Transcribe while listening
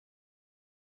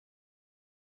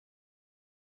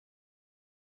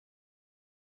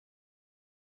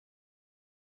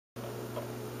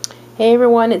Hey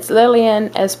everyone, it's Lillian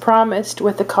as promised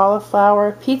with the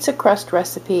cauliflower pizza crust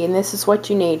recipe, and this is what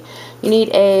you need. You need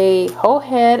a whole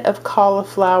head of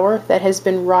cauliflower that has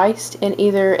been riced in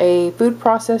either a food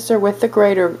processor with the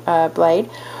grater blade,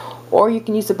 or you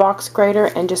can use a box grater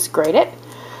and just grate it.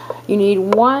 You need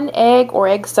 1 egg or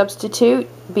egg substitute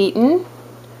beaten,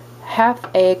 half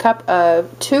a cup of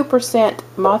 2%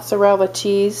 mozzarella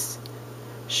cheese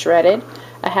shredded,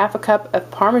 a half a cup of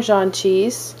Parmesan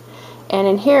cheese, and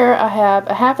in here I have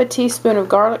a half a teaspoon of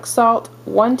garlic salt,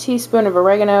 1 teaspoon of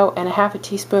oregano, and a half a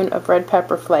teaspoon of red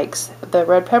pepper flakes. The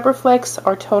red pepper flakes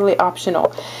are totally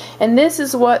optional. And this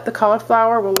is what the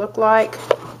cauliflower will look like.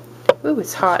 Ooh,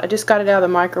 it's hot. I just got it out of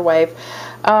the microwave.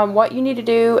 What you need to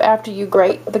do after you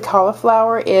grate the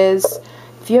cauliflower is,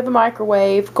 if you have a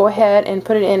microwave, go ahead and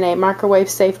put it in a microwave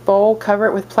safe bowl, cover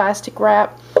it with plastic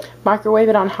wrap, microwave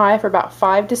it on high for about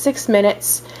 5 to 6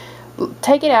 minutes.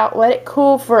 Take it out, let it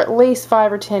cool for at least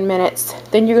 5 or 10 minutes.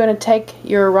 Then you're going to take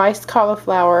your riced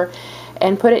cauliflower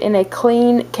and put it in a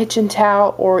clean kitchen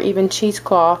towel or even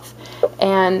cheesecloth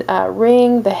and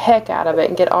wring the heck out of it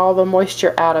and get all the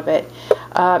moisture out of it.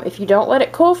 If you don't let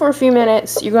it cool for a few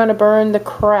minutes, you're going to burn the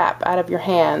crap out of your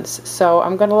hands. So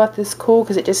I'm going to let this cool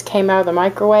because it just came out of the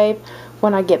microwave.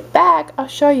 When I get back, I'll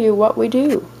show you what we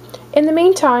do. In the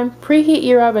meantime, preheat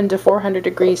your oven to 400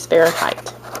 degrees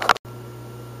Fahrenheit.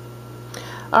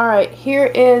 Alright, here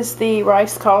is the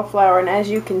riced cauliflower, and as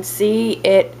you can see,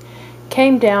 it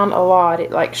came down a lot.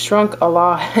 It like shrunk a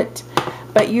lot.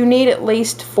 But you need at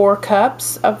least 4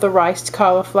 cups of the riced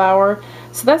cauliflower.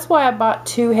 So that's why I bought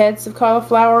 2 heads of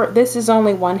cauliflower. This is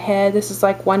only 1 head. This is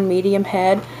like 1 medium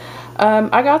head.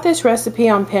 I got this recipe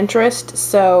on Pinterest,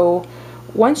 so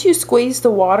once you squeeze the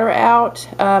water out,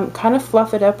 kind of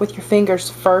fluff it up with your fingers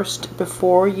first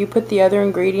before you put the other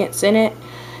ingredients in it.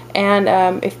 And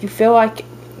if you feel like,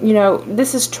 you know,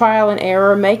 this is trial and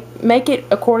error, make it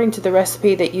according to the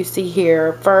recipe that you see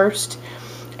here first,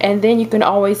 and then you can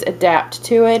always adapt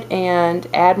to it and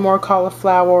add more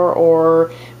cauliflower,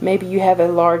 or maybe you have a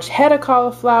large head of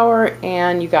cauliflower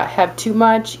and you have too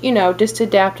much, you know, just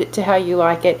adapt it to how you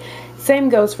like it. Same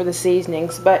goes for the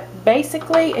seasonings, but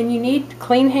basically, and you need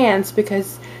clean hands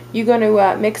because you're going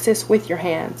to mix this with your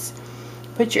hands.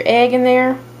 Put your egg in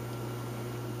there,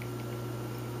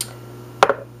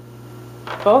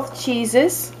 both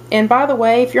cheeses, and by the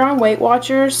way, if you're on Weight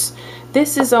Watchers,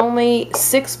 this is only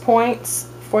 6 points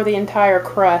for the entire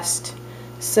crust,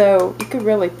 so you could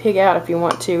really pig out if you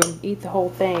want to and eat the whole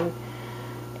thing.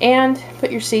 And put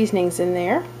your seasonings in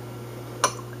there.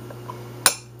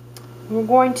 We're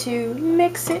going to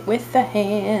mix it with the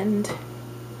hand.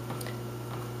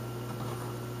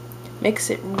 Mix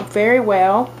it very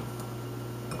well,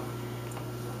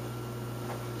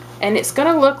 and it's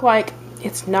going to look like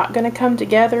it's not going to come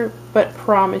together, but I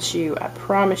promise you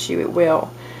it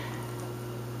will.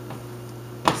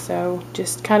 So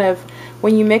just kind of,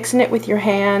 when you're mixing it with your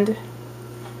hand,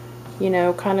 you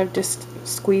know, kind of just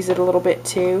squeeze it a little bit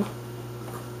too.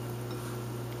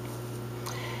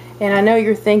 And I know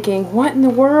you're thinking, what in the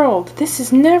world? This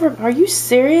is never, are you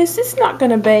serious? It's not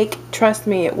going to bake. Trust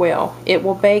me, it will. It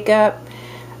will bake up,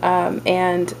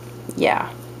 and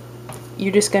yeah,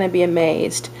 you're just going to be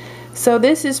amazed. So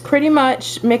this is pretty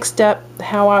much mixed up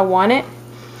how I want it.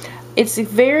 It's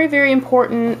very, very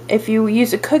important if you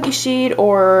use a cookie sheet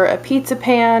or a pizza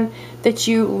pan that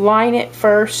you line it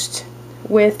first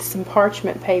with some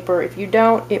parchment paper. If you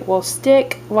don't, it will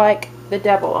stick like the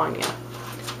devil on you.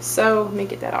 So let me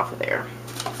get that off of there.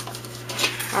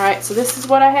 Alright, so this is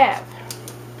what I have.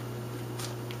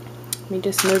 Let me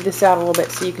just move this out a little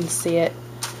bit so you can see it.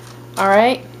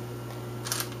 Alright.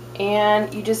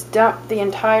 And you just dump the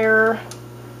entire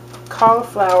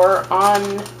cauliflower on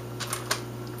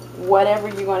whatever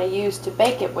you're going to use to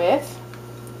bake it with.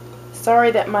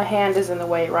 Sorry that my hand is in the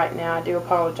way right now. I do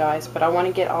apologize, but I want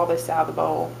to get all this out of the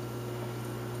bowl.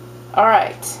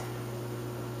 Alright.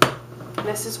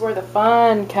 This is where the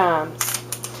fun comes.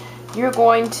 You're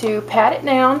going to pat it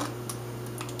down,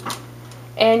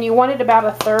 and you want it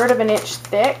about 1/3 of an inch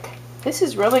thick. This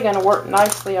is really going to work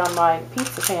nicely on my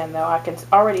pizza pan, though. I can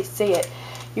already see it.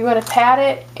 You're going to pat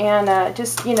it and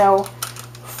just, you know,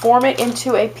 form it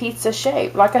into a pizza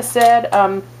shape. Like I said,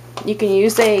 you can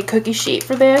use a cookie sheet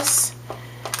for this.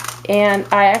 And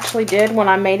I actually did when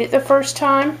I made it the first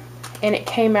time, and it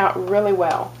came out really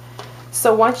well.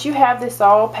 So once you have this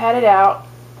all patted out,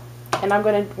 and I'm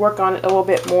going to work on it a little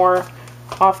bit more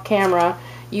off camera,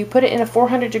 you put it in a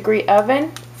 400-degree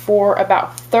oven for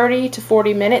about 30 to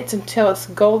 40 minutes until it's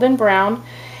golden brown.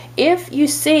 If you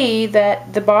see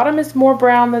that the bottom is more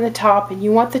brown than the top and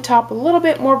you want the top a little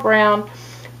bit more brown,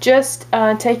 just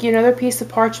take you another piece of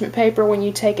parchment paper when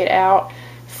you take it out,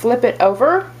 flip it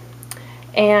over,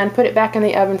 and put it back in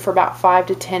the oven for about 5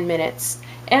 to 10 minutes.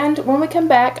 And when we come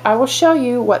back, I will show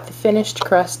you what the finished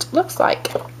crust looks like.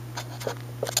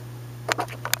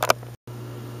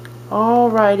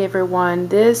 Alright everyone,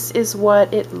 this is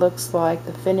what it looks like,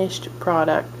 the finished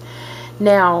product.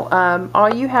 Now,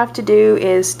 all you have to do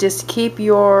is just keep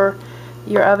your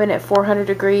oven at 400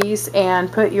 degrees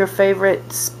and put your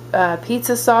favorite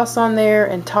pizza sauce on there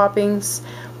and toppings,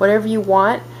 whatever you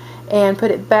want, and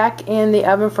put it back in the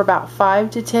oven for about 5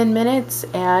 to 10 minutes,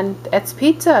 and that's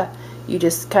pizza. You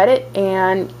just cut it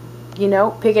and, you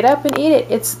know, pick it up and eat it.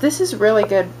 This is really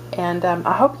good, and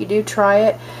I hope you do try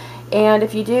it. And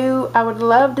if you do, I would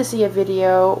love to see a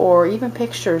video or even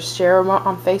pictures. Share them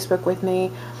on Facebook with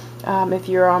me if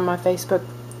you're on my Facebook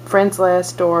friends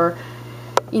list, or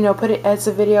you know, put it as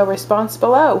a video response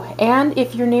below. And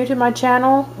if you're new to my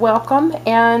channel, welcome,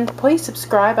 and please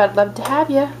subscribe. I'd love to have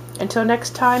you. Until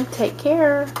next time, take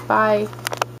care. Bye.